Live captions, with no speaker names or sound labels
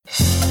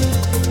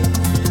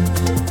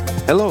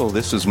Hello,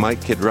 this is Mike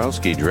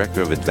Kidrowski,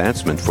 Director of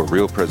Advancement for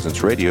Real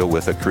Presence Radio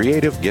with a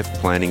creative gift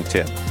planning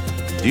tip.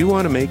 Do you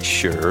want to make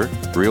sure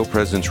Real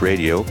Presence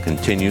Radio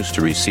continues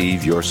to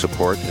receive your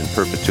support in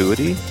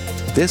perpetuity?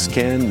 This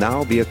can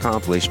now be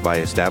accomplished by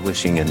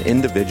establishing an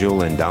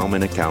individual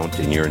endowment account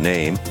in your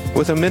name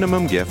with a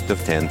minimum gift of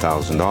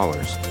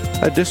 $10,000.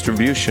 A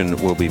distribution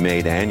will be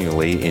made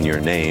annually in your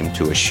name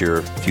to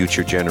assure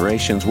future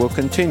generations will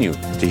continue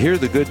to hear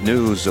the good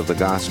news of the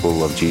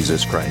gospel of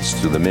Jesus Christ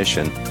through the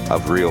mission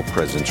of Real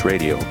Presence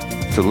Radio.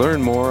 To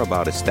learn more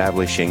about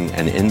establishing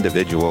an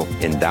individual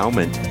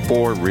endowment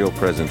for Real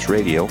Presence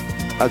Radio,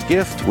 a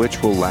gift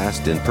which will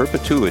last in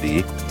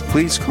perpetuity,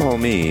 please call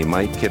me,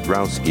 Mike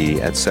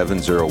Kidrowski, at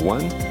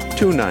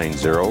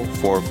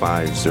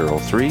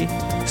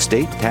 701-290-4503.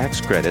 State tax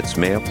credits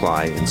may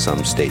apply in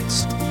some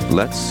states.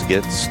 Let's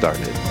get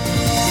started.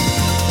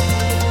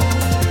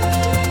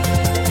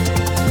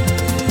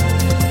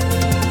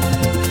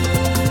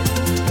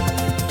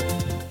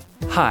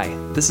 Hi,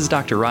 this is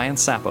Dr. Ryan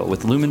Sappo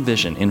with Lumen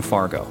Vision in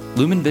Fargo.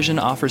 Lumen Vision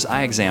offers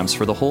eye exams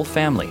for the whole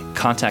family,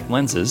 contact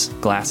lenses,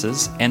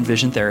 glasses, and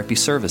vision therapy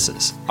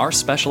services. Our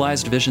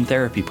specialized vision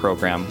therapy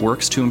program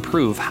works to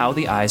improve how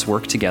the eyes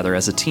work together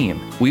as a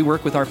team. We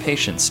work with our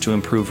patients to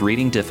improve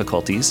reading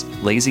difficulties,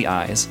 lazy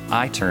eyes,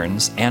 eye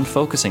turns, and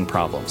focusing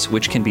problems,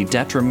 which can be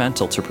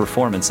detrimental to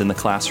performance in the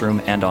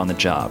classroom and on the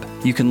job.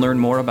 You can learn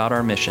more about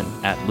our mission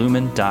at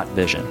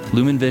lumen.vision.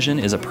 Lumen Vision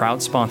is a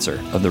proud sponsor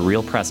of the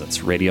Real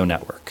Presence Radio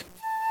Network.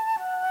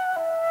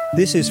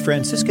 This is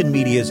Franciscan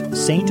Media's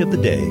Saint of the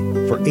Day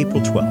for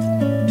April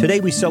 12th. Today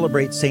we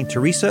celebrate St.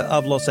 Teresa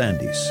of Los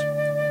Andes.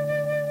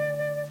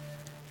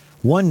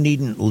 One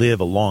needn't live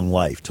a long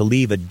life to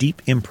leave a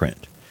deep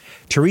imprint.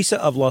 Teresa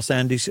of Los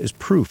Andes is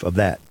proof of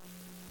that.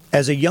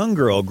 As a young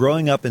girl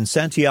growing up in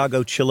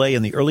Santiago, Chile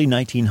in the early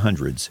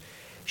 1900s,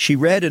 she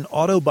read an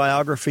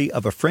autobiography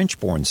of a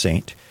French-born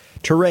saint,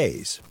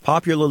 Thérèse,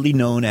 popularly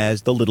known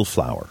as the Little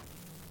Flower.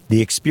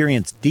 The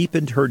experience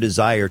deepened her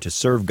desire to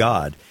serve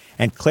God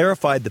and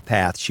clarified the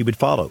path she would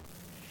follow.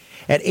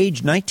 At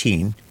age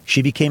 19,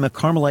 she became a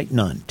Carmelite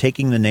nun,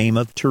 taking the name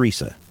of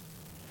Teresa.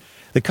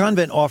 The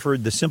convent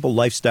offered the simple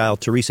lifestyle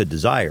Teresa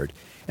desired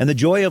and the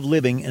joy of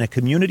living in a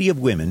community of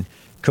women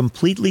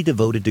completely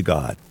devoted to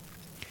God.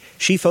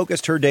 She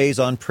focused her days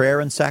on prayer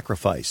and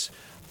sacrifice.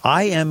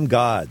 "I am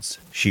God's,"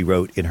 she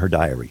wrote in her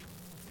diary.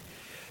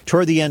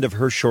 Toward the end of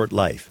her short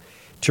life,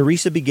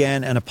 Teresa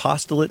began an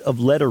apostolate of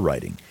letter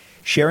writing,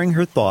 sharing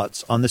her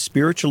thoughts on the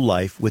spiritual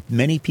life with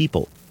many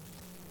people.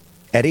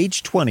 At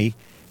age 20,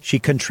 she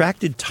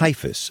contracted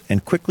typhus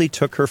and quickly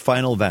took her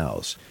final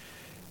vows.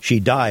 She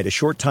died a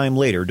short time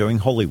later during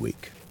Holy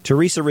Week.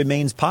 Teresa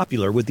remains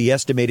popular with the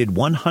estimated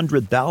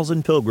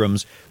 100,000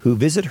 pilgrims who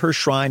visit her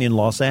shrine in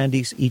Los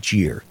Andes each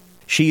year.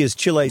 She is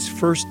Chile's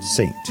first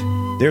saint.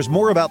 There's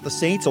more about the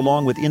saints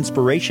along with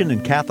inspiration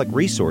and Catholic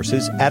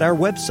resources at our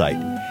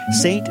website,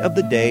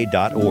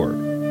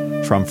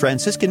 saintoftheday.org. From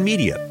Franciscan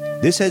Media,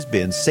 this has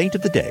been Saint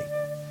of the Day.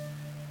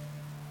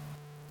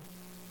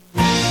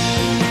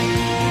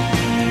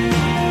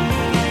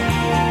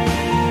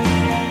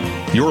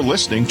 You're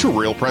listening to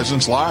Real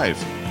Presence Live.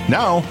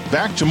 Now,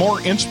 back to more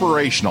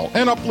inspirational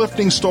and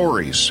uplifting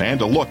stories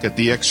and a look at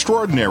the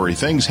extraordinary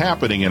things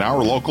happening in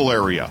our local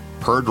area.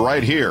 Heard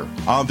right here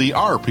on the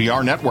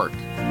RPR Network.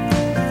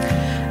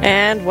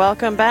 And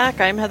welcome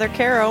back. I'm Heather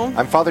Caro.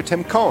 I'm Father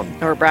Tim Cohn.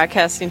 We're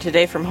broadcasting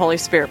today from Holy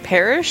Spirit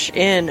Parish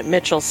in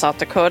Mitchell, South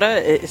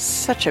Dakota. It's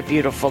such a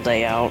beautiful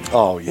day out.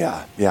 Oh,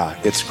 yeah,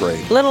 it's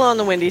great. A little on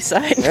the windy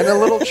side. And a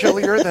little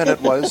chillier than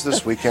it was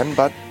this weekend,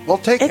 but we'll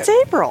take It's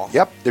it. April.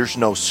 Yep, there's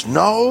no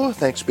snow,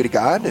 thanks be to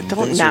God. And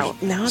Don't now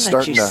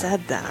that you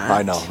said that.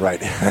 I know,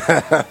 right. I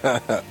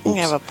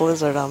have a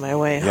blizzard on my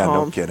way yeah,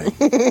 home. no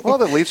kidding. Well,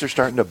 the leaves are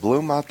starting to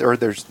bloom out there, or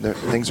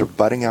things are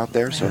budding out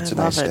there, so it's a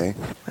nice day.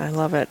 I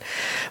love it.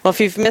 Well,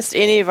 if you've missed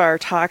any of our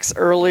talks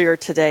earlier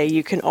today,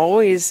 you can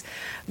always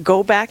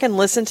go back and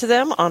listen to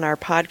them on our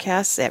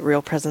podcasts at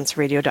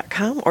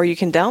realpresenceradio.com, or you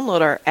can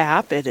download our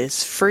app. It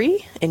is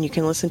free, and you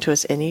can listen to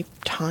us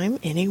anytime,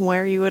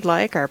 anywhere you would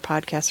like. Our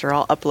podcasts are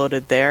all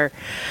uploaded there.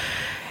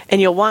 And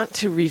you'll want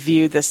to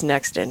review this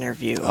next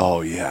interview.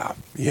 Oh, yeah.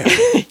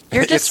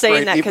 You're just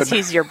saying that because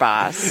he's your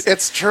boss.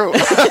 It's true.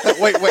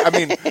 wait, I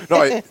mean,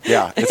 no,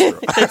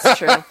 it's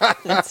true.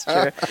 It's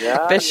true.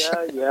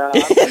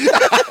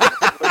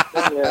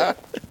 Yeah.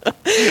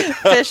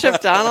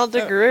 Bishop Donald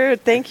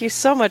DeGrood, thank you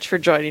so much for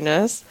joining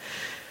us.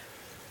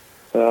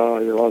 Oh,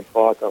 you're most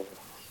welcome.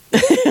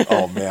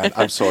 Oh, man,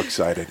 I'm so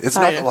excited. It's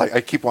not like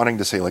I keep wanting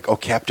to say, like, oh,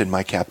 Captain,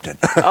 my Captain.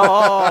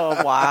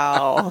 Oh,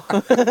 wow.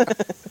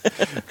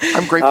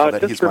 I'm grateful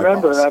that he's my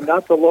boss. Just remember, I'm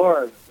not the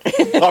Lord.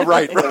 Oh,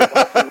 right. I'm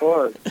not the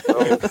Lord.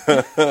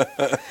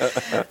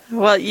 So.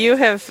 Well, you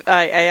have,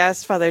 I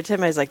asked Father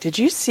Tim, I was like, did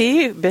you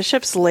see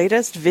Bishop's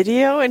latest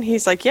video? And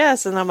he's like,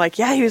 yes. And I'm like,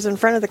 yeah, he was in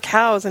front of the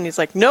cows. And he's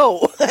like,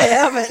 no, I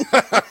haven't.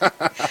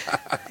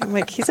 I'm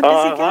like, he's a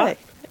busy guy.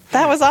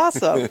 That was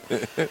awesome.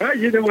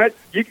 You know what?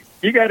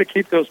 you got to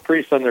keep those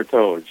priests on their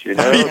toes. They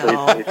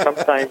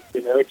sometimes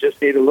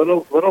just need a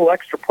little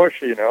extra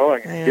push. And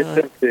get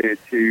them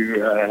to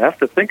have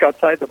to think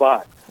outside the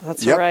box.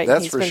 That's right.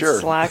 That's He's for been sure.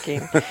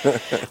 slacking.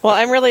 Well,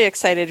 I'm really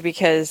excited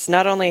because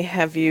not only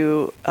have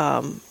you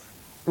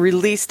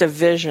released a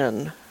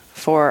vision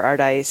for our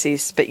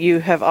diocese, but you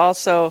have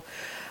also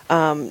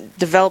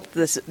developed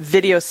this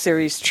video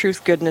series,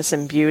 Truth, Goodness,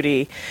 and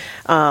Beauty.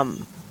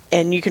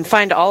 And you can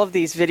find all of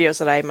these videos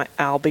that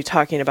I'll be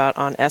talking about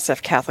on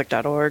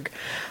sfcatholic.org.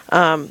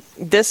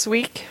 This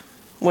week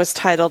was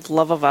titled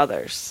Love of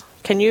Others.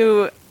 Can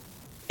you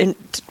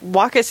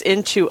walk us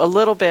into a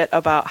little bit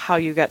about how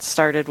you got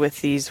started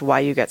with these, why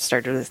you got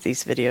started with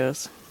these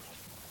videos?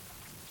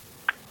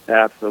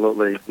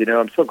 Absolutely.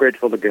 I'm so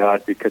grateful to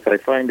God because I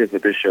find as a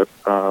bishop,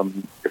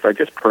 if I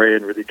just pray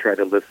and really try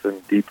to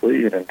listen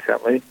deeply and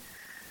intently,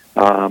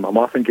 I'm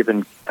often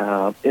given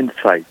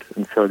insight.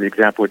 And so the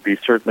example would be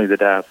certainly the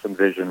Dawson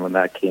vision when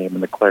that came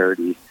and the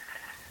clarity.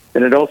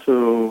 And it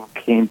also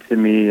came to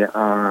me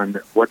on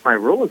what my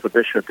role as a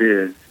bishop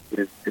is.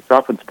 It's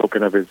often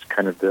spoken of as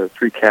kind of the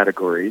three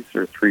categories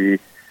or three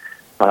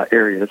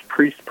areas,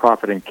 priest,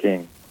 prophet, and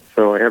king.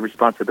 So I have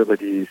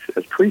responsibilities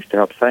as priest to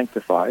help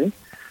sanctify,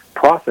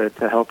 prophet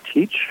to help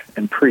teach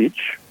and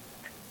preach,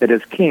 and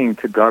as king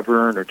to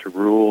govern or to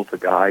rule, to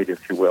guide,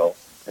 if you will.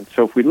 And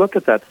so if we look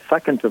at that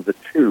second of the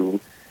two,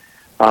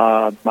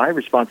 my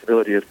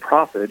responsibility as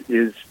prophet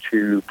is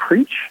to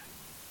preach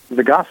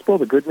the gospel,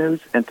 the good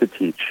news, and to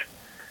teach.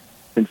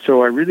 And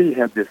so I really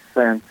have this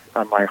sense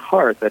on my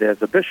heart that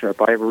as a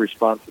bishop, I have a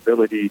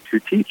responsibility to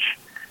teach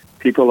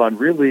people on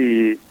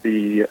really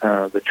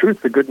the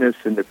truth, the goodness,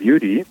 and the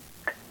beauty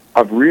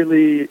of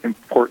really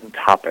important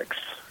topics.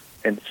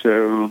 And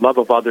so love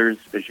of others,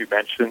 as you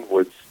mentioned,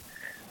 was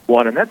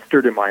one, and that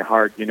stirred in my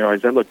heart.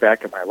 As I look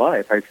back at my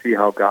life, I see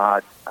how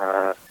God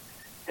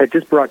had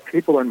just brought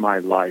people in my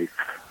life,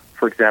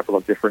 for example,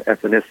 of different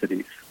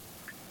ethnicities,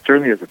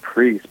 certainly as a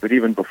priest, but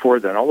even before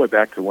then, all the way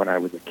back to when I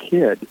was a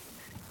kid.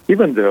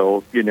 Even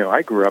though,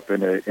 I grew up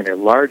in a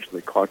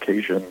largely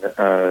Caucasian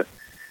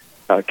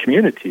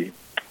community,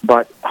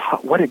 but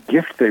what a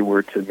gift they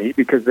were to me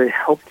because they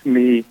helped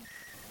me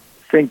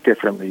think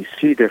differently,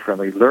 see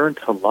differently, learn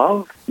to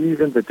love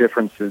even the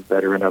differences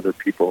that are in other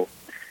people.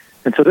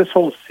 And so this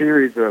whole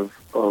series of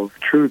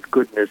truth,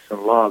 goodness,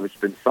 and love has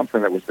been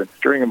something that was been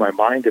stirring in my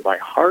mind, in my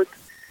heart,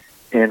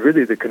 and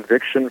really the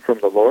conviction from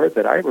the Lord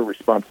that I have a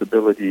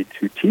responsibility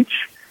to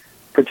teach,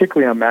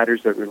 particularly on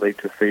matters that relate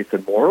to faith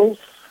and morals.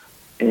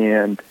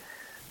 And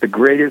the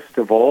greatest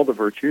of all the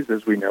virtues,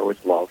 as we know,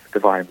 is love,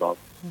 divine love.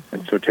 Mm-hmm.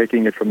 And so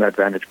taking it from that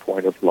vantage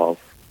point of love.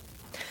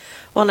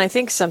 Well, and I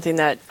think something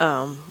that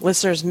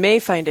listeners may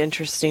find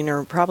interesting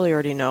or probably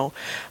already know,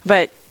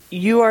 but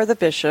you are the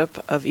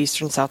bishop of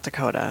Eastern South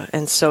Dakota,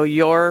 and so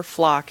your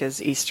flock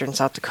is Eastern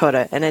South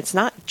Dakota, and it's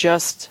not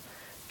just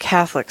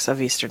Catholics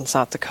of Eastern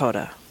South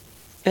Dakota.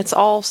 It's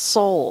all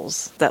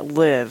souls that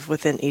live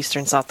within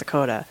Eastern South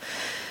Dakota.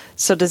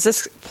 So does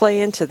this play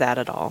into that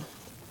at all?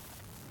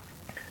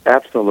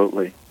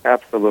 Absolutely.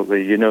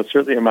 Absolutely.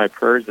 Certainly in my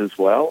prayers as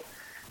well,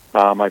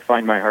 I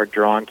find my heart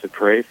drawn to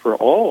pray for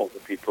all the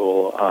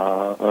people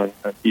on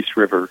East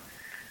River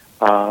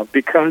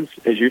because,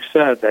 as you've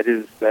said, that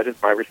is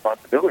my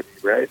responsibility,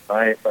 right?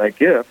 My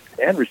gift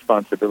and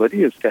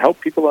responsibility is to help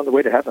people on the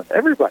way to heaven,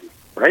 everybody,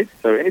 right?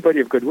 So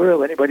anybody of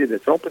goodwill, anybody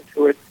that's open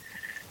to it.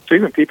 So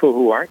even people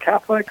who aren't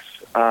Catholics,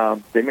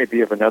 they may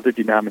be of another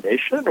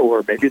denomination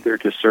or maybe they're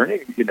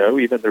discerning,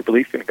 even their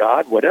belief in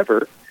God,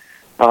 whatever.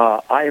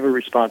 I have a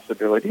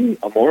responsibility,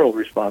 a moral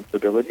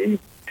responsibility,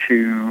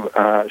 to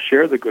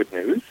share the good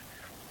news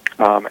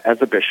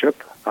as a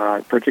bishop,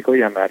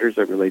 particularly on matters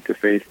that relate to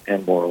faith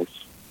and morals.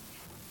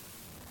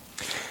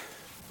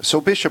 So,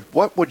 Bishop,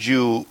 what would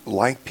you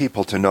like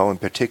people to know in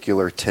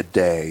particular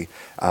today?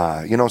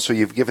 So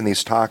you've given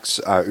these talks,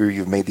 or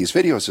you've made these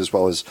videos as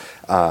well as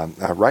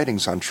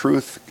writings on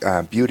truth,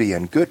 beauty,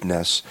 and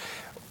goodness.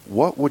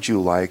 What would you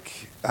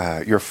like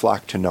your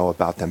flock to know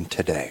about them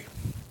today?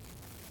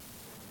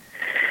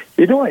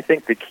 I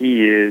think the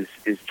key is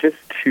just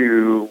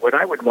what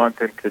I would want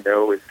them to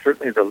know is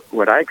certainly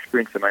what I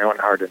experience in my own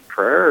heart in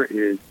prayer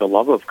is the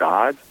love of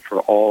God for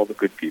all the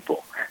good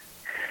people.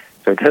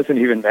 So it doesn't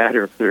even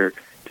matter if they're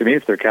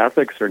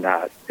Catholics or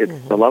not.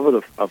 It's the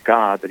love of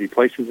God that He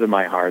places in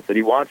my heart that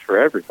He wants for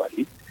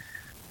everybody.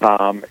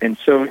 And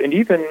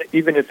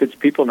even if it's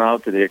people now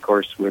today, of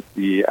course, with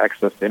the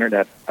access to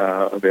internet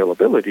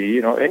availability,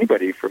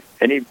 anybody from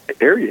any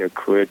area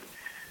could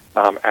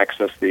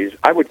access these.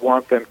 I would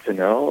want them to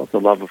know the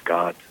love of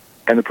God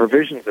and the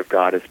provisions of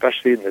God,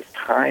 especially in this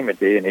time and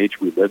day and age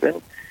we live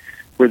in,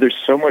 where there's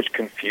so much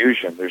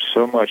confusion, there's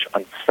so much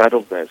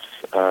unsettledness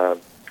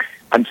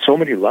on so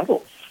many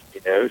levels.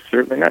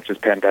 Certainly not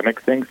just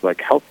pandemic things,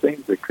 like health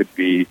things. It could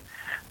be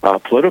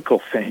political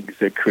things.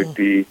 It could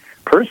be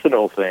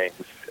personal things.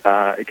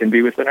 It can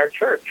be within our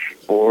church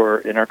or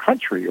in our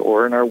country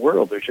or in our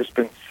world. There's just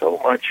been so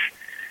much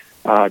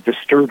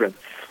disturbance.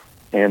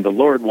 And the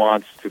Lord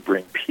wants to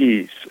bring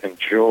peace and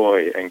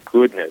joy and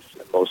goodness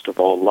and most of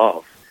all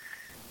love.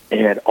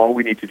 And all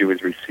we need to do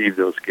is receive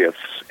those gifts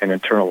and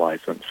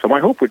internalize them. So my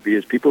hope would be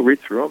as people read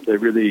through them, they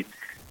really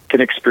can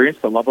experience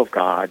the love of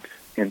God,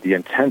 and the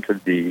intent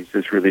of these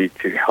is really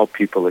to help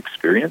people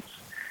experience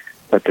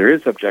that there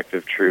is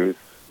objective truth.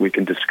 We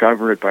can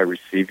discover it by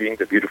receiving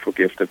the beautiful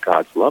gift of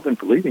God's love and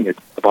believing it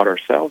about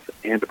ourselves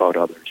and about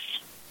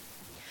others.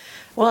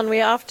 Well, and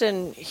we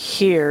often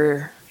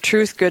hear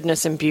truth,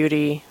 goodness, and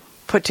beauty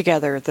put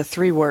together, the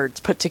three words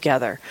put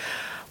together.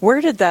 Where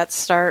did that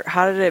start?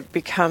 How did it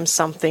become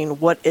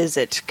something? What is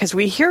it? Because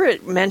we hear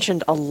it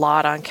mentioned a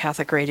lot on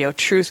Catholic radio,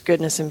 truth,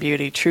 goodness, and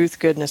beauty, truth,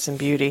 goodness, and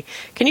beauty.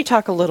 Can you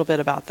talk a little bit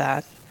about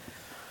that?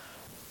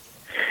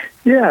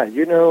 Yeah,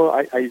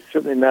 I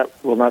certainly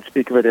will not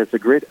speak of it as a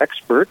great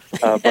expert,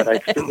 but I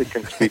certainly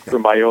can speak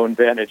from my own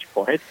vantage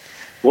point.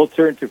 We'll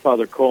turn to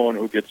Father Cohen,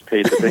 who gets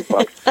paid the big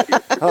bucks.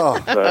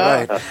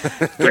 Right.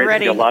 Great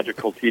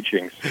theological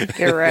teachings.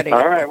 You're ready.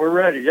 All right, we're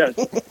ready, yes.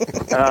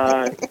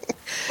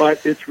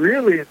 But it's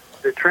really,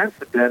 the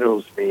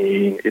transcendentals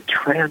mean it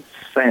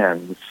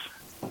transcends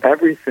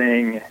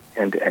everything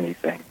and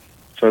anything.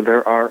 So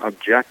there are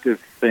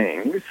objective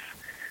things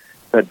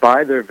that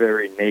by their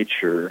very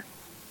nature,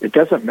 it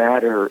doesn't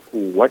matter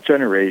what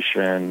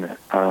generation,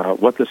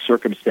 what the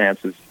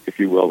circumstances, if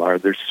you will, are.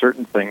 There's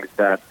certain things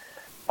that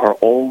are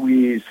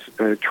always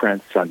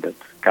transcendent.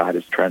 God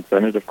is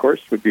transcendent, of course,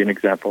 would be an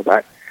example of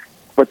that.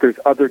 But there's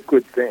other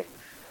good things,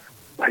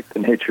 like the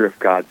nature of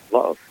God's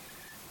love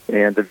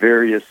and the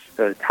various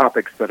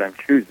topics that I'm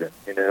choosing,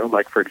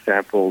 like, for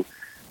example,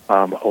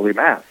 Holy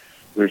Mass.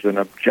 There's an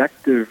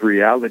objective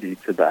reality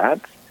to that.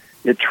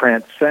 It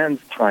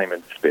transcends time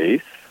and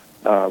space,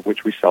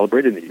 which we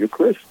celebrate in the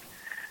Eucharist.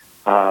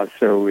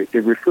 So it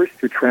refers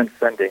to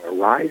transcending,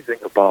 rising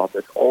above.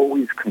 It's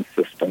always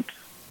consistent.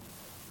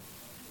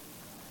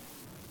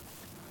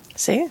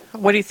 See?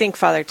 What do you think,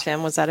 Father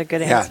Tim? Was that a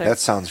good answer? Yeah, that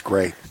sounds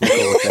great. We'll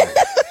go with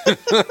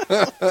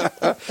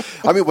that.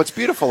 I mean, what's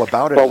beautiful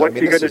about it well, is... what's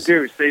he going to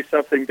do? Say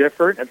something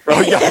different? In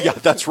front of yeah,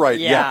 that's right.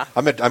 Yeah.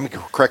 I'm going to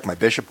correct my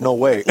bishop. No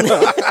way.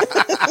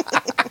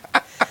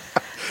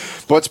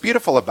 What's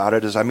beautiful about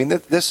it is, I mean,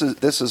 this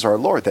is our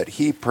Lord, that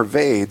He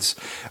pervades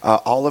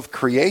all of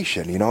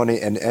creation,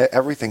 and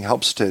everything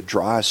helps to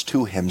draw us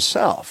to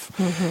Himself,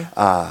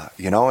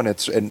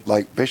 and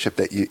like Bishop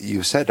that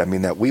you said, I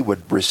mean, that we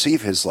would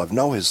receive His love,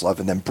 know His love,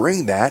 and then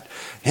bring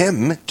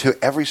Him to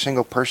every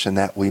single person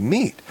that we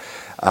meet.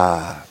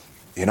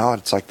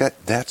 It's like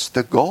that's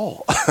the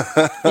goal.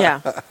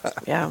 Yeah.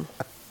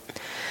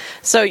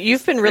 So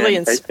you've been really...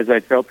 as I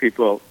tell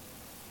people...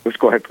 Let's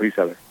go ahead, please,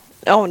 Heather.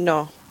 Oh,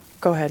 no.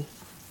 Go ahead.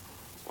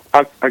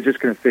 I'm just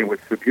going to say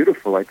what's so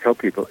beautiful. I tell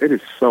people it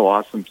is so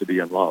awesome to be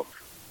in love.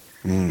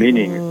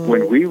 Meaning,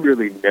 when we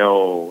really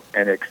know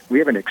and we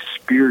have an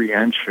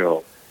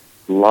experiential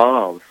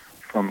love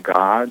from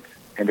God,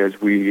 and as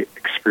we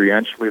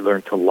experientially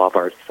learn to love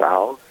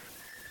ourselves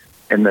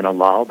and then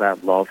allow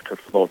that love to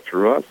flow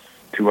through us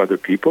to other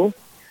people,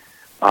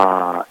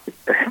 I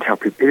tell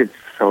people it is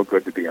so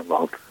good to be in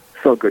love.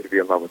 So good to be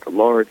in love with the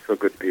Lord, so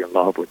good to be in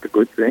love with the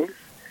good things,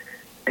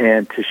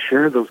 and to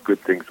share those good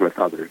things with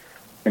others.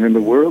 And in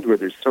the world where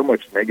there's so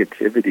much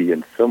negativity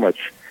and so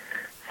much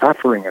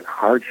suffering and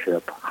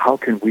hardship, how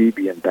can we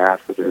be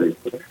ambassadors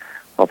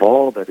of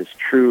all that is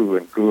true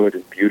and good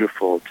and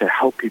beautiful to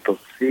help people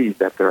see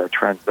that there are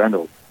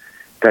transcendentals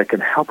that can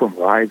help them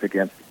rise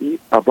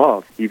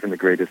above even the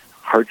greatest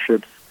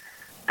hardships,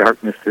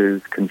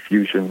 darknesses,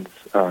 confusions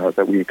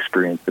that we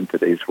experience in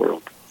today's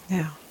world?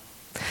 Yeah.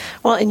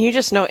 Well, and you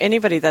just know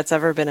anybody that's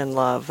ever been in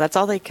love, that's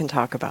all they can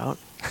talk about.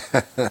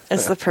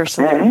 Is the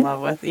person they're in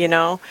love with,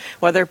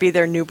 whether it be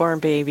their newborn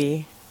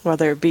baby,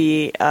 whether it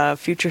be a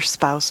future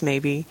spouse,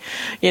 maybe,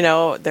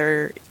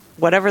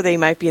 whatever they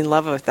might be in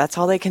love with, that's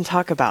all they can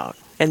talk about.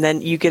 And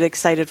then you get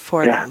excited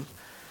for them.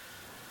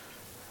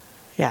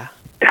 Yeah.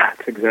 Yeah,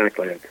 that's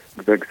exactly it.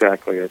 That's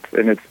exactly it.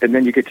 And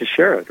then you get to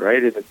share it,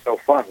 right? And it's so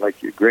fun.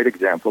 Like a great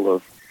example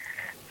of,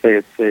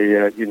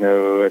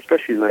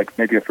 especially like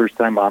maybe a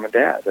first-time mom and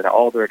dad and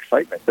all their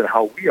excitement and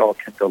how we all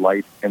can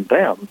delight in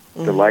them,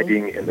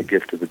 delighting in the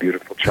gift of the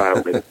beautiful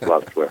child that is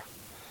loved with.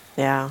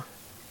 Yeah,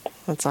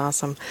 that's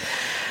awesome.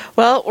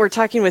 Well, we're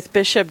talking with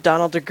Bishop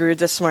Donald DeGrood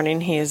this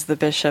morning. He is the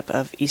Bishop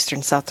of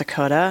Eastern South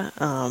Dakota,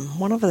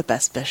 one of the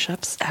best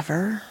bishops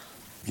ever.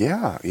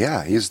 Yeah,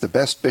 he's the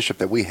best bishop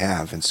that we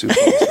have in Sioux.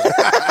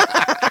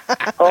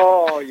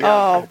 Oh, yeah.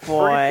 Oh,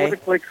 boy. Pretty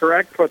politically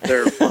correct put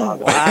there,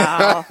 Father.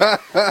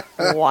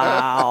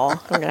 Wow. I'm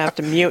going to have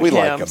to mute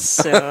him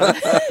soon.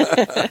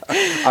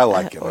 I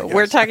like him.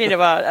 We're talking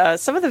about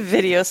some of the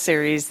video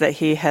series that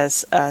he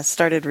has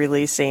started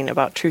releasing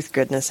about truth,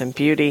 goodness, and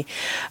beauty.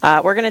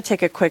 We're going to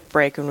take a quick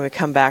break. When we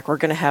come back, we're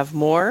going to have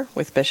more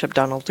with Bishop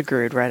Donald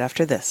DeGrood right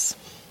after this.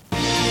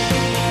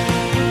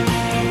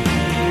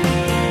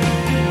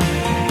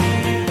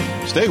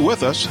 Stay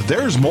with us.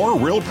 There's more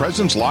Real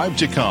Presence Live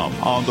to come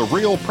on the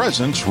Real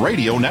Presence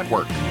Radio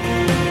Network.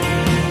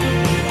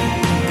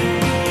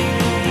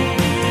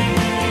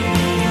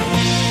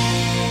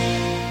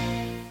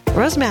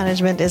 Rose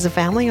Management is a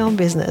family-owned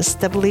business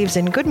that believes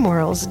in good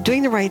morals,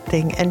 doing the right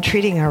thing, and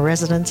treating our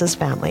residents as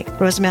family.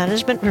 Rose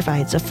Management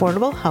provides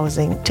affordable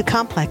housing to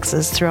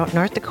complexes throughout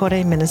North Dakota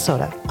and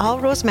Minnesota.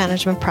 All Rose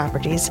Management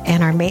properties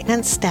and our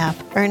maintenance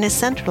staff are in a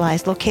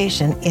centralized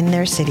location in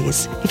their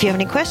cities. If you have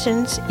any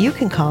questions, you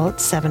can call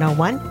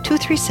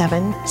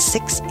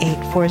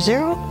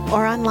 701-237-6840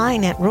 or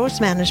online at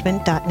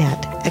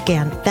rosemanagement.net.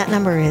 Again, that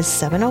number is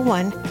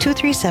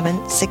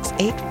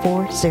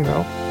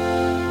 701-237-6840.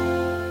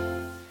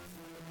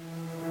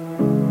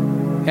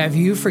 Have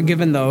you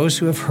forgiven those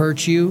who have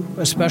hurt you,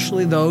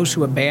 especially those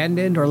who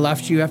abandoned or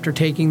left you after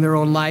taking their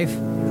own life?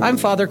 I'm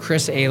Father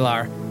Chris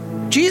Alar.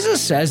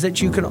 Jesus says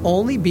that you can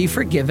only be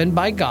forgiven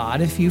by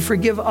God if you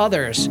forgive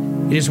others.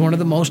 It is one of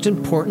the most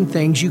important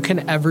things you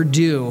can ever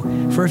do,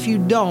 for if you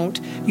don't,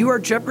 you are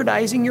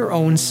jeopardizing your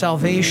own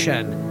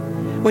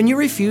salvation. When you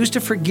refuse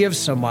to forgive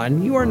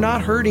someone, you are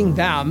not hurting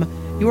them,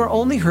 you are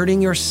only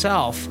hurting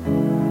yourself.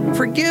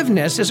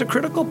 Forgiveness is a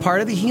critical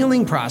part of the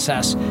healing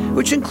process,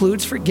 which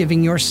includes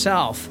forgiving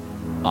yourself.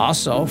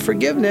 Also,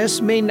 forgiveness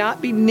may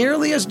not be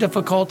nearly as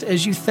difficult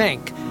as you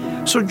think.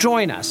 So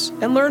join us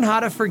and learn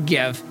how to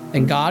forgive,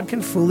 and God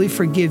can fully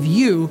forgive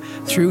you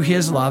through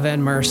His love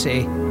and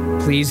mercy.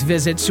 Please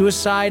visit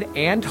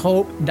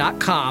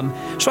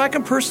suicideandhope.com so I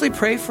can personally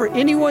pray for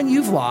anyone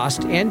you've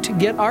lost, and to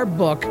get our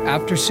book,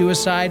 After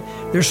Suicide,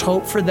 There's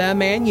Hope for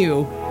Them and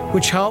You,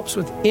 which helps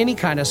with any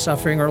kind of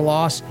suffering or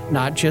loss,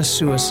 not just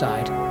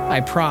suicide. I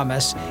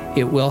promise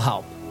it will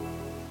help.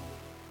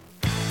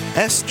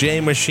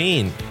 SJ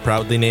Machine,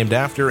 proudly named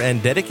after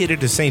and dedicated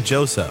to St.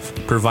 Joseph,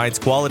 provides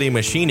quality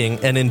machining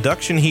and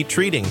induction heat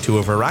treating to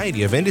a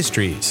variety of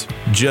industries.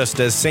 Just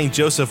as St.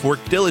 Joseph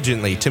worked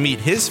diligently to meet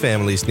his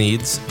family's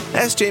needs,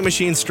 SJ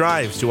Machine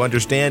strives to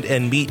understand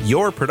and meet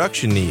your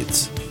production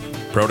needs.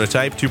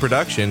 Prototype to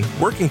production,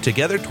 working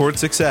together toward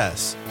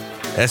success.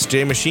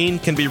 SJ Machine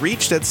can be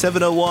reached at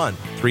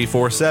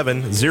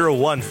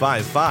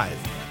 701-347-0155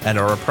 and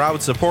are a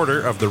proud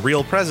supporter of the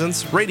Real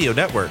Presence Radio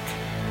Network.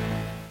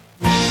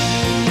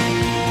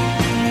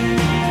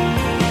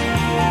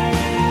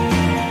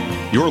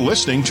 You're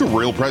listening to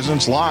Real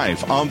Presence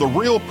Live on the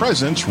Real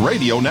Presence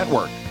Radio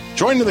Network.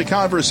 Join in the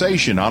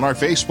conversation on our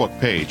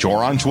Facebook page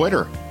or on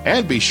Twitter.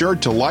 And be sure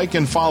to like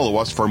and follow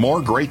us for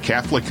more great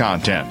Catholic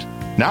content.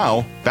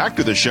 Now, back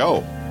to the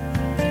show.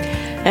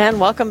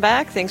 And welcome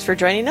back. Thanks for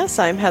joining us.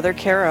 I'm Heather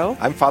Caro.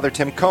 I'm Father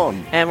Tim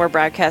Cohn. And we're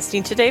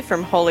broadcasting today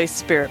from Holy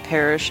Spirit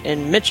Parish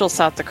in Mitchell,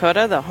 South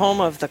Dakota, the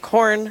home of the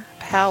Corn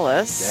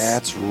Palace.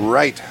 That's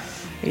right.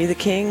 Are you the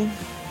king?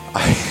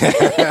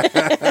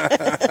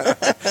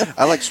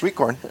 I like sweet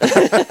corn.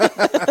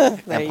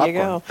 There you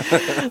go.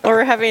 Well,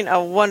 we're having a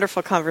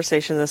wonderful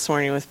conversation this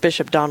morning with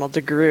Bishop Donald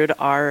DeGrood,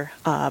 our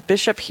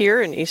bishop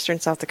here in eastern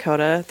South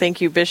Dakota.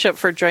 Thank you, Bishop,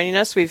 for joining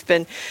us. We've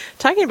been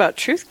talking about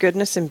truth,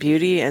 goodness, and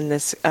beauty in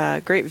this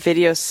great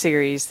video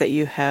series that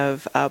you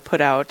have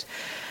put out.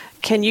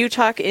 Can you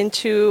talk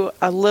into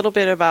a little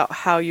bit about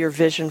how your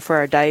vision for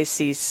our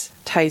diocese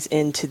ties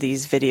into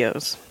these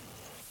videos?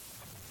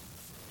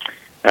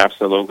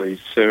 Absolutely.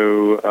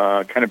 So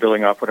kind of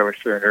building off what I was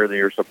sharing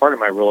earlier, so part of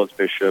my role as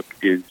bishop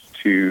is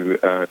to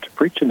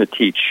preach and to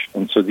teach.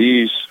 And so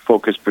these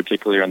focus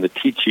particularly on the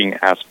teaching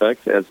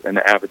aspect as an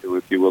avenue,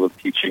 if you will, of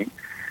teaching.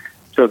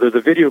 So they're the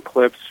video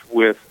clips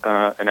with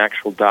an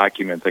actual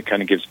document that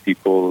kind of gives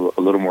people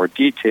a little more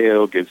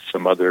detail, gives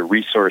some other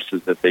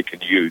resources that they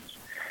can use.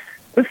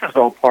 This is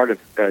all part of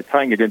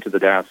tying it into the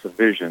diocesan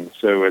vision.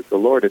 So as the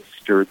Lord has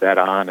stirred that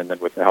on, and then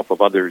with the help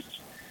of others,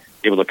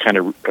 able to kind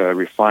of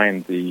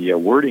refine the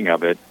wording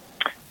of it,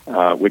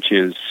 which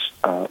is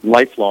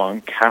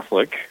lifelong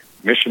Catholic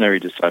missionary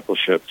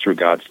discipleship through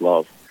God's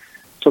love.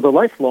 So the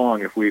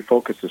lifelong, if we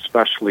focus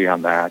especially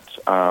on that,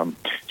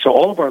 so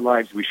all of our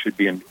lives we should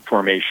be in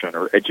formation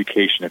or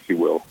education, if you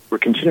will. We're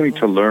continuing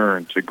to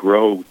learn, to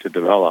grow, to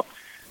develop.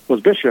 Well,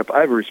 as bishop, I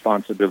have a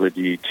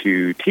responsibility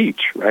to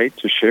teach, right,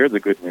 to share the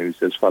good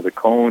news as Father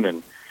Cohn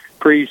and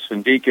priests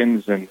and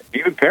deacons and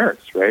even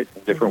parents, right,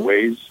 in different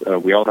ways.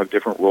 We all have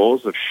different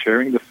roles of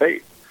sharing the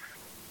faith.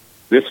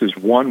 This is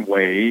one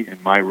way,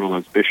 in my role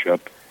as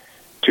bishop,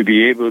 to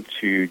be able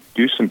to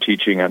do some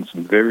teaching on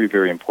some very,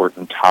 very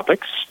important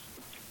topics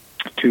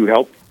to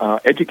help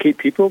educate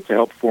people, to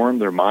help form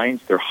their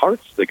minds, their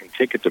hearts. They can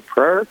take it to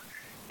prayer,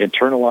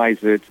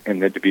 internalize it, and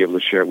then to be able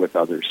to share it with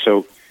others.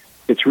 So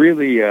it's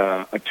really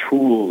a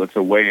tool, it's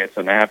a way, it's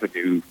an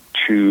avenue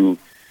to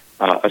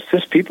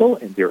assist people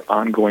in their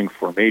ongoing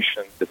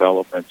formation,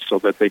 development, so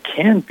that they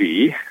can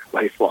be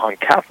lifelong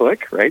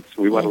Catholic, right?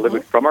 So we want to live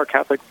it from our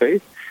Catholic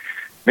faith.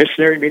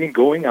 Missionary meaning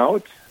going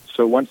out.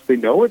 So once they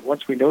know it,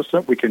 once we know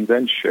something, we can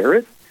then share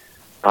it.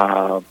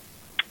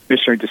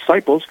 Missionary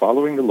disciples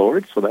following the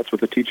Lord. So that's what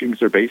the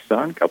teachings are based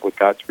on, what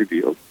God's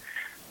revealed,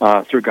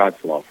 through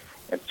God's love.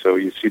 And so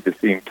you see the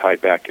theme tied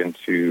back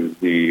into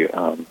the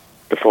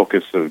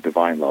focus of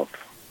divine love.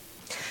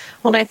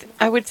 Well,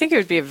 I would think it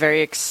would be a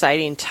very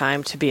exciting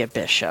time to be a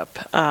bishop.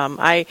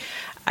 I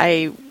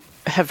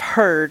have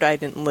heard, I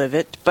didn't live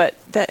it, but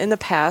that in the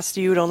past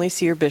you would only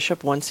see your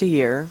bishop once a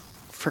year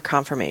for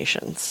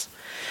confirmations.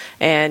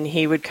 And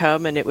he would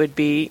come, and it would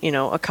be,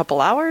 a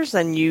couple hours,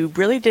 and you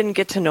really didn't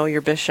get to know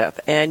your bishop.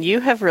 And you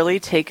have really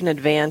taken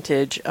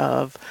advantage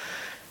of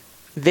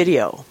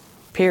video,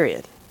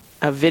 period.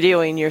 Of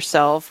videoing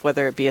yourself,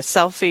 whether it be a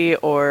selfie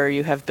or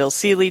you have Bill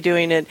Seeley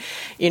doing it,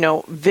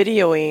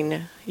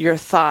 videoing your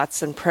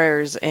thoughts and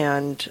prayers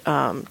and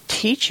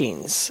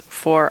teachings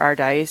for our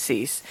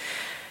diocese.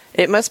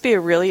 It must be a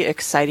really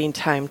exciting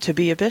time to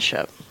be a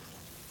bishop.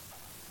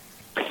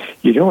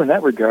 In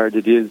that regard,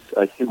 it is,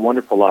 I see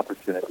wonderful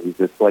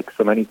opportunities. It's like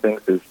so many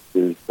things.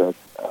 There's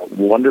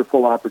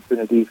wonderful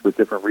opportunities with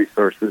different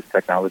resources,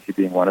 technology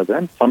being one of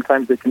them.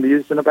 Sometimes it can be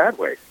used in a bad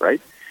way,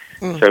 right?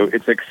 Mm-hmm. So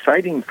it's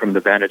exciting from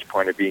the vantage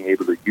point of being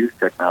able to use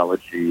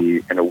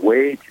technology in a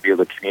way to be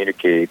able to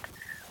communicate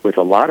with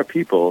a lot of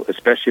people,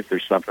 especially if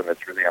there's something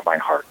that's really on my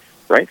heart,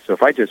 right? So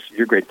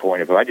your great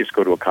point, if I just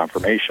go to a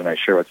confirmation, I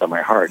share what's on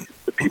my heart,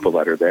 the people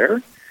that are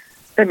there,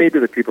 and maybe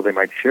the people they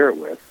might share it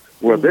with.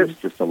 Well, this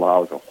just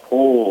allows a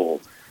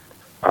whole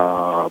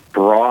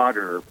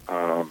broader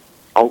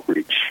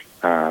outreach.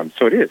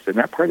 So it is, and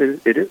that part,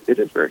 it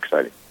is very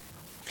exciting.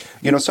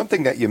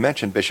 Something that you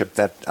mentioned, Bishop,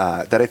 that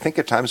I think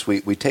at times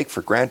we take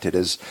for granted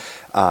is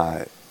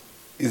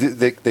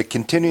the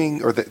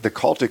continuing or the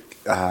call to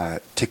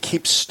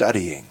keep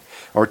studying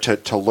or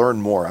to learn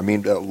more. I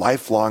mean,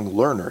 lifelong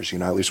learners,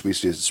 at least we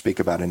used to speak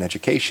about in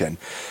education,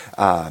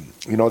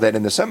 that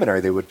in the seminary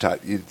they would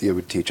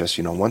teach us,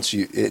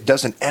 it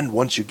doesn't end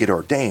once you get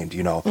ordained,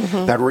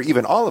 that we're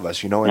even all of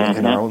us, in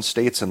our own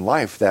states in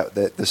life, that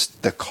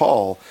the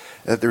call,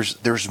 that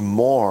there's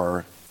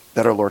more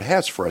that our Lord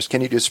has for us.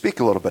 Can you just speak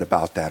a little bit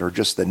about that, or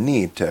just the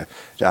need to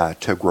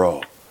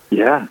grow?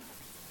 Yeah,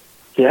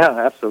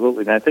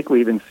 absolutely. And I think we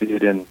even see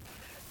it in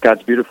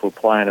God's beautiful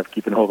plan of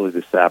keeping holy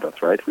the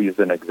Sabbath, right? We use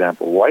an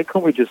example. Why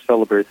can't we just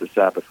celebrate the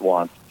Sabbath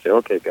once and say,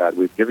 okay, God,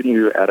 we've given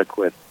you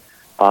adequate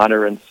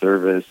honor and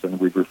service, and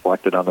we've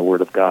reflected on the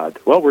Word of God?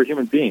 Well, we're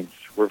human beings.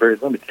 We're very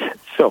limited.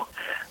 So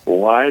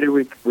why do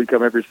we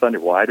come every Sunday?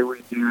 Why do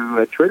we do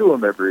a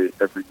Triduum every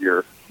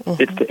year?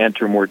 Mm-hmm. It's to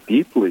enter more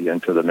deeply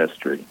into the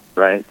mystery,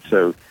 right?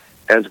 So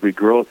as we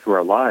grow through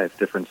our life,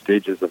 different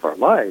stages of our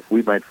life,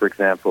 we might, for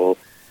example,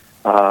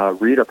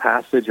 read a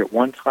passage at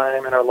one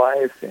time in our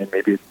life, and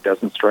maybe it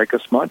doesn't strike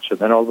us much, and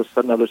then all of a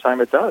sudden another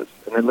time it does,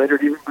 and then later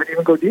it might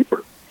even go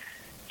deeper.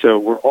 So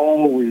we're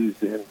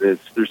always in this,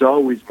 there's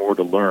always more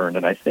to learn,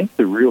 and I think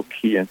the real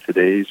key in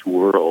today's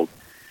world,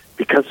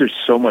 because there's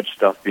so much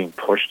stuff being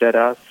pushed at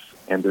us,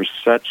 and there's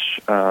such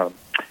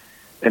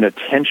an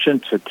attention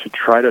to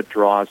try to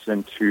draw us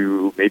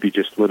into maybe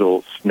just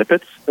little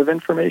snippets of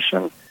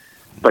information,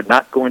 but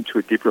not going to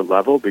a deeper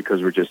level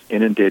because we're just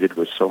inundated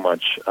with so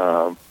much,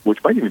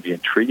 which might even be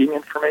intriguing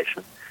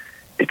information.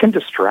 It can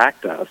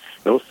distract us.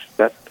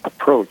 That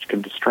approach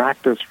can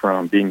distract us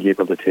from being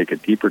able to take a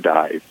deeper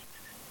dive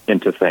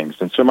into things.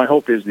 And so my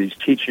hope is these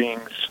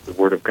teachings, the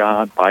Word of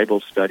God,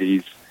 Bible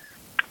studies,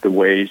 the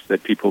ways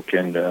that people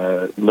can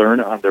learn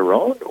on their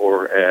own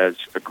or as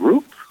a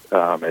group,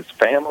 as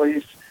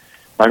families.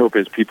 My hope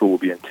is people will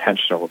be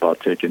intentional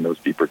about taking those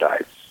deeper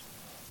dives.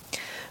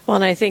 Well,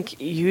 and I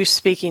think you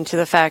speaking to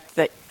the fact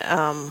that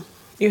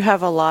you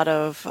have a lot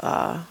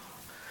of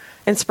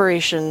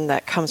inspiration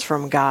that comes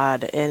from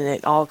God, and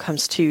it all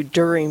comes to you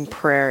during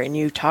prayer, and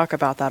you talk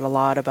about that a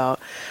lot, about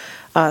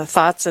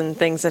thoughts and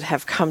things that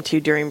have come to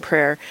you during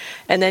prayer.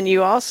 And then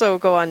you also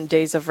go on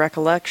days of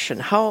recollection.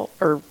 How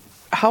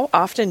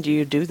often do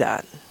you do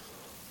that?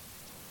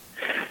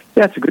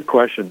 Yeah, it's a good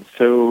question.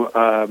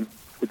 So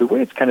the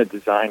way it's kind of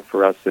designed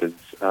for us is,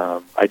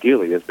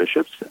 ideally as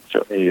bishops, and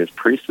certainly as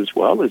priests as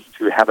well, is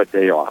to have a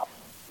day off.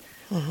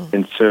 Mm-hmm.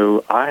 And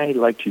so I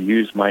like to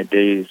use my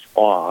days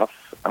off,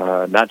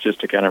 not just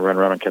to kind of run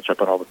around and catch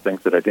up on all the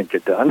things that I didn't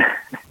get done,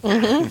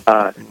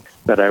 mm-hmm.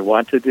 That I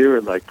want to do,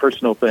 and like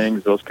personal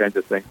things, those kinds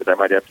of things that I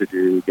might have to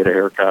do, get a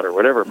haircut or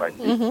whatever it might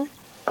be.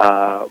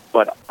 Mm-hmm.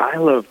 But I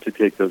love to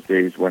take those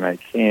days when I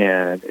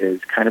can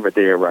as kind of a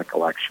day of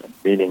recollection,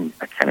 meaning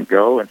I kind of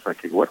go and it's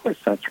like, what do I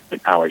sense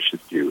right now I should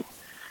do?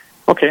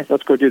 Okay,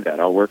 let's go do that.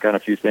 I'll work on a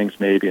few things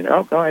maybe, and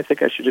no, I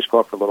think I should just go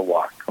out for a little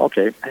walk.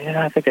 Okay,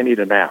 I think I need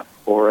a nap,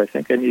 or I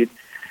think I need...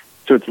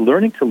 So it's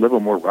learning to live a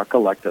more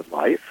recollected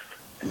life,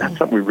 and that's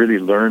something we really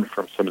learned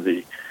from some of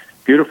the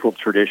beautiful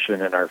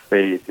tradition in our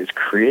faith, is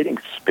creating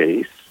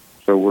space,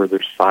 so where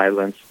there's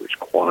silence, there's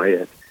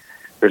quiet,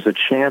 there's a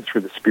chance for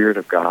the Spirit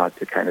of God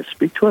to kind of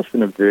speak to us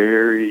in a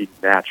very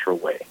natural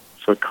way.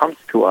 So it comes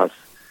to us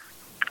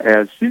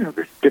as,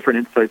 there's different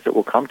insights that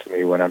will come to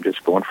me when I'm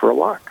just going for a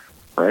walk,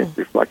 right? Mm-hmm.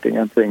 Reflecting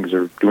on things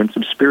or doing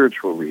some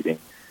spiritual reading,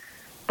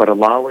 but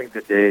allowing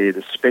the day,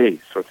 the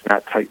space, so it's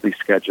not tightly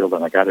scheduled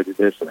and I got to do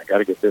this and I got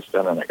to get this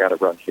done and I got to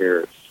run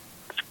here.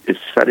 It's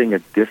setting a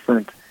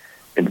different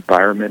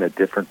environment, a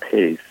different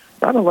pace,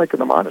 not unlike in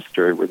the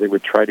monastery where they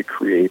would try to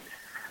create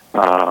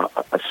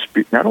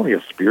not only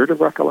a spirit of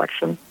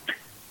recollection,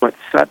 but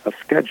set a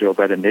schedule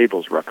that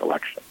enables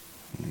recollection.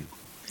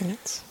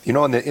 You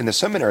know, in the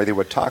seminary, they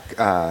would talk,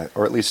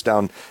 or at least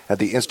down at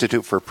the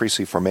Institute for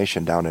Priestly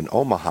Formation down in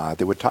Omaha,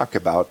 they would talk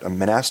about a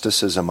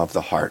monasticism of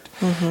the heart.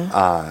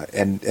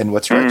 And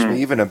what strikes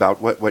me even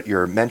about what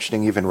you're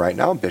mentioning even right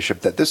now,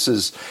 Bishop, that this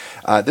is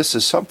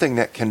something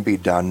that can be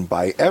done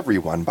by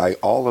everyone, by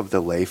all of the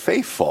lay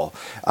faithful.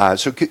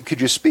 So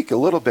could you speak a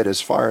little bit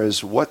as far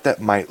as what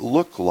that might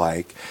look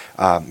like,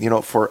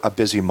 for a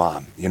busy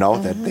mom,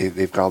 that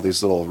they've got all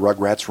these little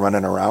rugrats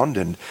running around,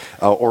 and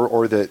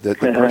or the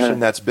person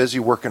that's busy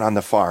working on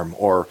the farm,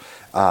 or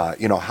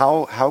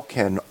how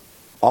can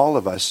all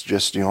of us,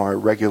 just our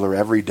regular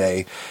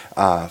everyday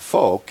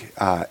folk,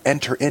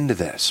 enter into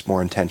this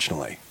more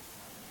intentionally?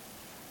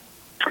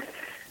 I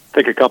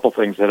think a couple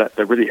things that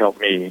really help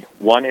me.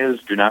 One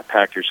is, do not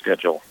pack your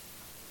schedule.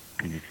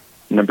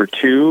 Number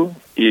two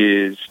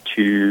is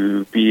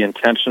to be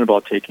intentional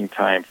about taking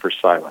time for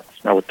silence.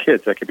 Now, with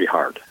kids, that can be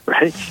hard,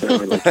 right? So,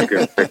 like you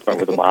go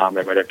with a mom,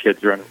 they might have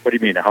kids around. What do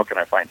you mean? How can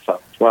I find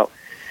silence? Well,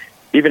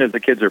 even as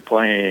the kids are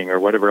playing or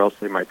whatever else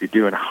they might be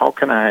doing, how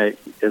can I,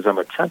 as I'm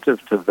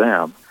attentive to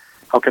them,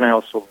 how can I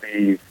also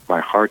leave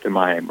my heart and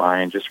my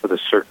mind just with a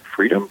certain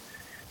freedom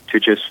to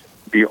just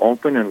be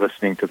open and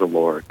listening to the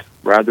Lord,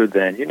 rather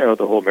than, the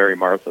whole Mary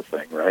Martha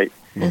thing, right?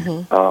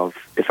 Of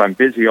if I'm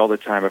busy all the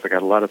time, if I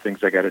got a lot of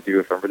things I got to do,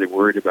 if I'm really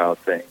worried about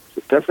things,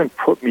 it doesn't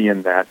put me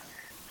in that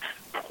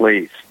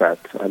place. That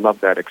I love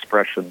that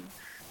expression,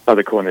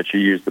 Father Cohen, that you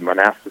use, the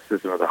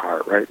monasticism of the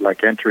heart, right?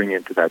 Like entering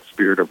into that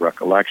spirit of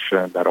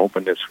recollection, that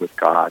openness with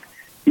God,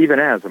 even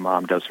as a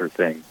mom does her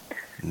thing.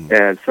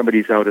 As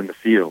somebody's out in the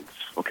fields,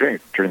 okay,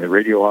 turning the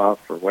radio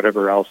off or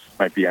whatever else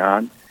might be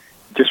on,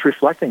 just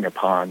reflecting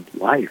upon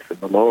life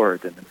and the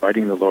Lord and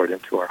inviting the Lord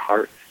into our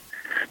hearts,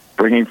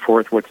 bringing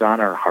forth what's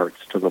on our hearts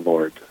to the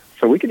Lord.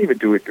 So we can even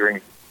do it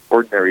during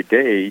ordinary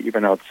day,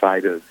 even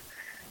outside of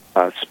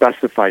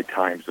specified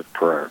times of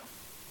prayer.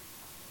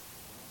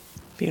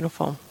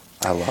 Beautiful.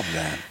 I love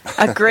that.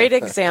 A great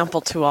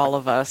example to all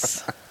of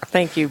us.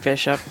 Thank you,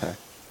 Bishop.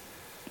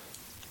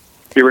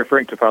 You're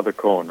referring to Father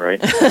Cohen, right?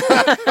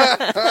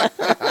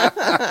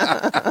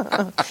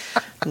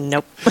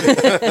 Nope.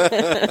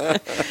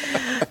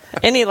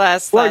 Any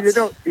last thoughts?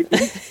 Well,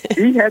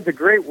 he had the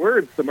great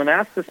words, the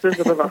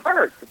monasticism of the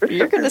heart.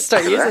 You're going to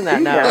start using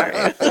that now,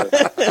 aren't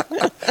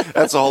you?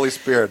 That's the Holy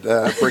Spirit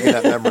bringing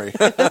that memory.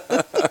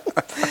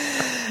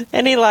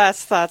 Any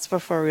last thoughts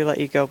before we let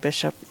you go,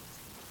 Bishop?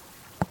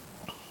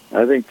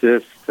 I think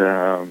just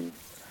on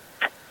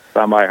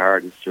my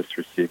heart is just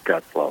receive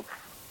God's love.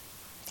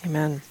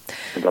 Amen.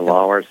 And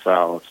allow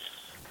ourselves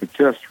to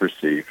just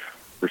receive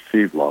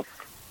love.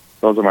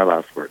 Those are my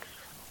last words.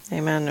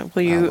 Amen.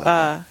 Will you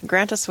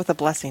grant us with a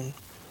blessing?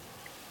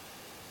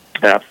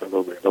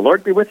 Absolutely. The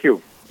Lord be with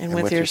you. And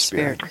with your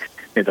spirit.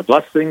 May the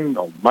blessing of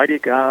Almighty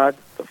God,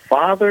 the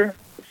Father,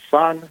 the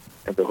Son,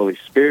 and the Holy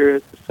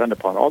Spirit descend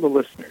upon all the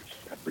listeners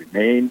and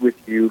remain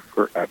with you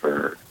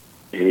forever.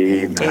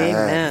 Amen.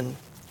 Amen.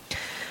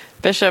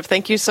 Bishop,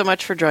 thank you so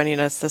much for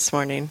joining us this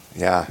morning.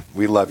 Yeah,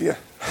 we love you.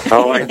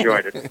 Oh, I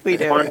enjoyed it. We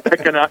do.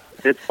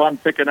 It's fun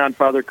picking on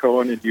Father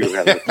Cohen and you,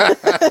 Heather.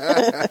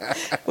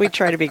 We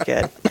try to be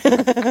good.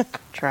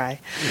 Try.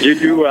 You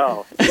do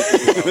well.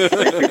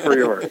 Thank you for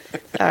yours.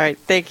 All right.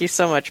 Thank you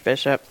so much,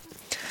 Bishop.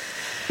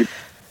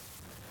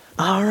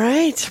 All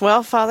right.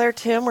 Well, Father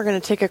Tim, we're going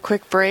to take a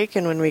quick break,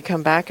 and when we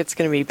come back, it's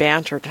going to be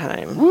banter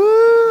time.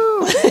 Woo!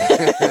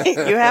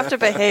 You have to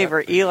behave,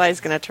 or Eli's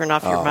going to turn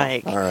off your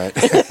mic. All right.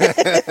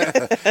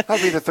 That'll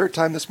be the third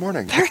time this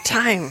morning. Third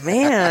time,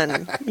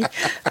 man.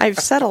 I've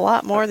said a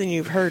lot more than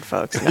you've heard,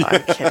 folks. No,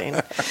 I'm kidding.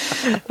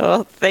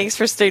 Well, thanks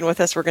for staying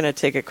with us. We're going to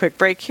take a quick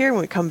break here.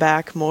 When we come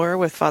back, more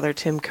with Father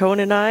Tim Cohen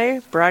and I,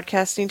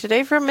 broadcasting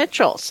today from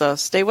Mitchell. So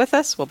stay with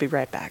us. We'll be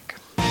right back.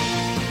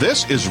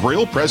 This is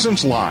Real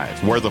Presence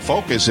Live, where the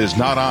focus is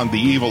not on the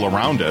evil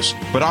around us,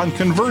 but on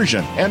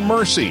conversion and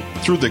mercy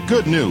through the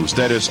good news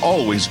that is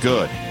always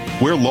good.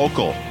 We're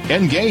local,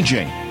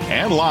 engaging,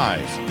 and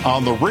live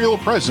on the Real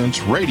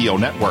Presence Radio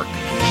Network.